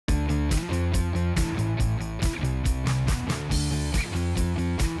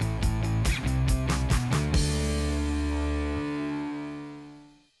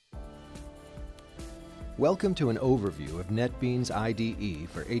Welcome to an overview of NetBeans IDE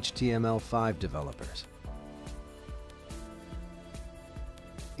for HTML5 developers.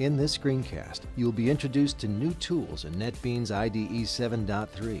 In this screencast, you will be introduced to new tools in NetBeans IDE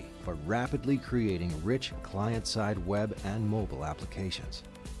 7.3 for rapidly creating rich client-side web and mobile applications.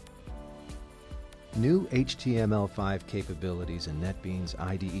 New HTML5 capabilities in NetBeans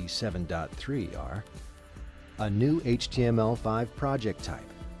IDE 7.3 are a new HTML5 project type,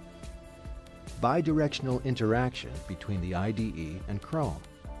 bidirectional interaction between the IDE and Chrome,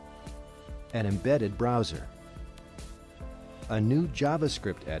 an embedded browser, a new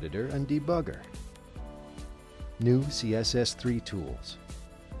JavaScript editor and debugger, new CSS3 tools,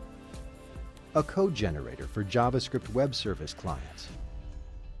 a code generator for JavaScript web service clients,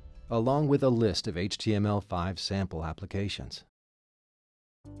 along with a list of HTML5 sample applications.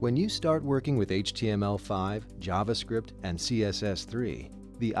 When you start working with HTML5, JavaScript, and CSS3,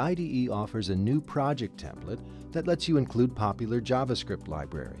 the IDE offers a new project template that lets you include popular JavaScript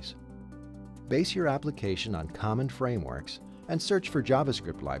libraries. Base your application on common frameworks and search for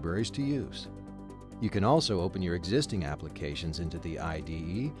JavaScript libraries to use. You can also open your existing applications into the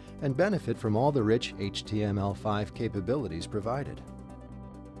IDE and benefit from all the rich HTML5 capabilities provided.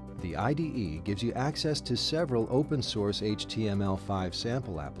 The IDE gives you access to several open-source HTML5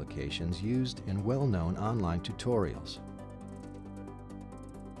 sample applications used in well-known online tutorials.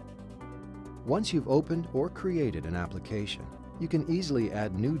 Once you've opened or created an application, you can easily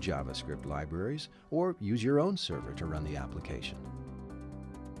add new JavaScript libraries or use your own server to run the application.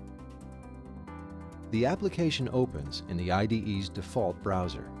 The application opens in the IDE's default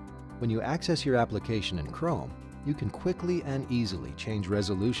browser. When you access your application in Chrome, you can quickly and easily change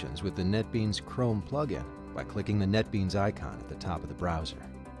resolutions with the NetBeans Chrome plugin by clicking the NetBeans icon at the top of the browser.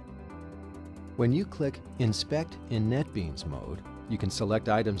 When you click Inspect in NetBeans mode, you can select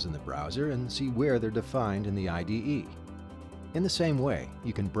items in the browser and see where they're defined in the IDE. In the same way,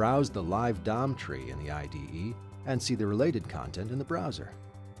 you can browse the live DOM tree in the IDE and see the related content in the browser.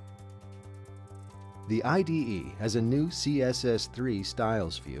 The IDE has a new CSS3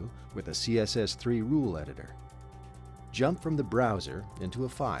 styles view with a CSS3 rule editor. Jump from the browser into a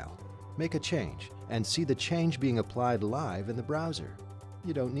file, make a change, and see the change being applied live in the browser.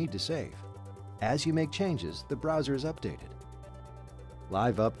 You don't need to save. As you make changes, the browser is updated.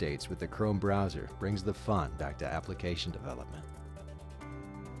 Live updates with the Chrome browser brings the fun back to application development.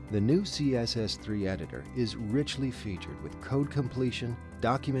 The new CSS3 editor is richly featured with code completion,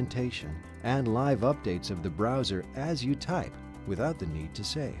 documentation, and live updates of the browser as you type without the need to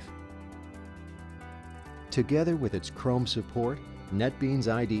save. Together with its Chrome support, NetBeans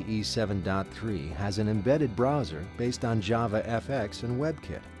IDE 7.3 has an embedded browser based on JavaFX and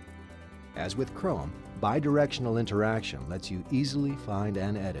WebKit. As with Chrome, bidirectional interaction lets you easily find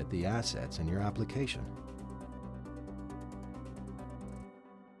and edit the assets in your application.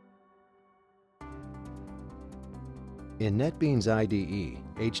 In NetBeans IDE,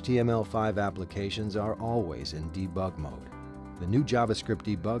 HTML5 applications are always in debug mode. The new JavaScript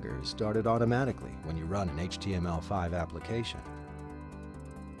debugger is started automatically when you run an HTML5 application.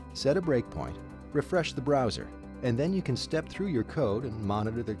 Set a breakpoint, refresh the browser, and then you can step through your code and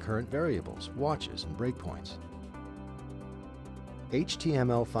monitor the current variables, watches, and breakpoints.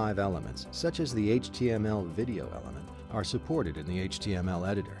 HTML5 elements, such as the HTML video element, are supported in the HTML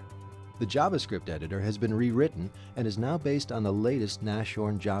editor. The JavaScript editor has been rewritten and is now based on the latest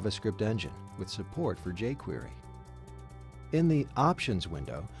Nashorn JavaScript engine, with support for jQuery. In the Options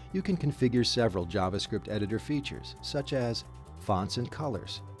window, you can configure several JavaScript editor features, such as fonts and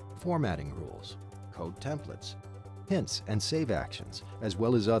colors, formatting rules, code templates, hints and save actions, as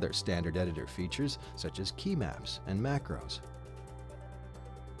well as other standard editor features such as key maps and macros.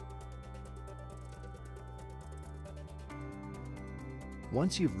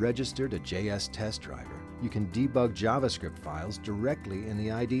 Once you've registered a JS test driver, you can debug JavaScript files directly in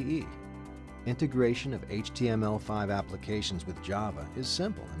the IDE. Integration of HTML5 applications with Java is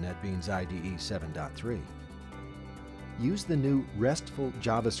simple in NetBeans IDE 7.3. Use the new RESTful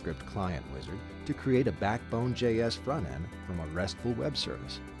JavaScript client wizard to create a Backbone.js front-end from a RESTful web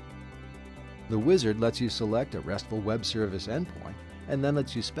service. The wizard lets you select a RESTful web service endpoint and then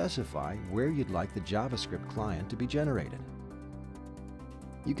lets you specify where you'd like the JavaScript client to be generated.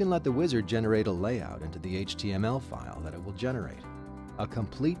 You can let the wizard generate a layout into the HTML file that it will generate. A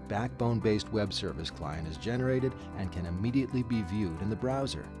complete Backbone-based web service client is generated and can immediately be viewed in the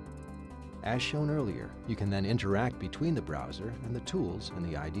browser. As shown earlier, you can then interact between the browser and the tools in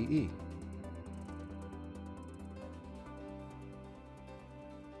the IDE.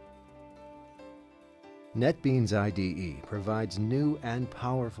 NetBeans IDE provides new and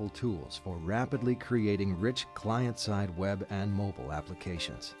powerful tools for rapidly creating rich client-side web and mobile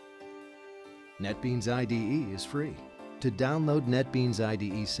applications. NetBeans IDE is free. To download NetBeans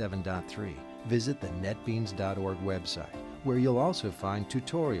IDE 7.3, visit the netbeans.org website, where you'll also find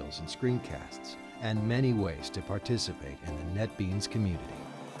tutorials and screencasts, and many ways to participate in the NetBeans community.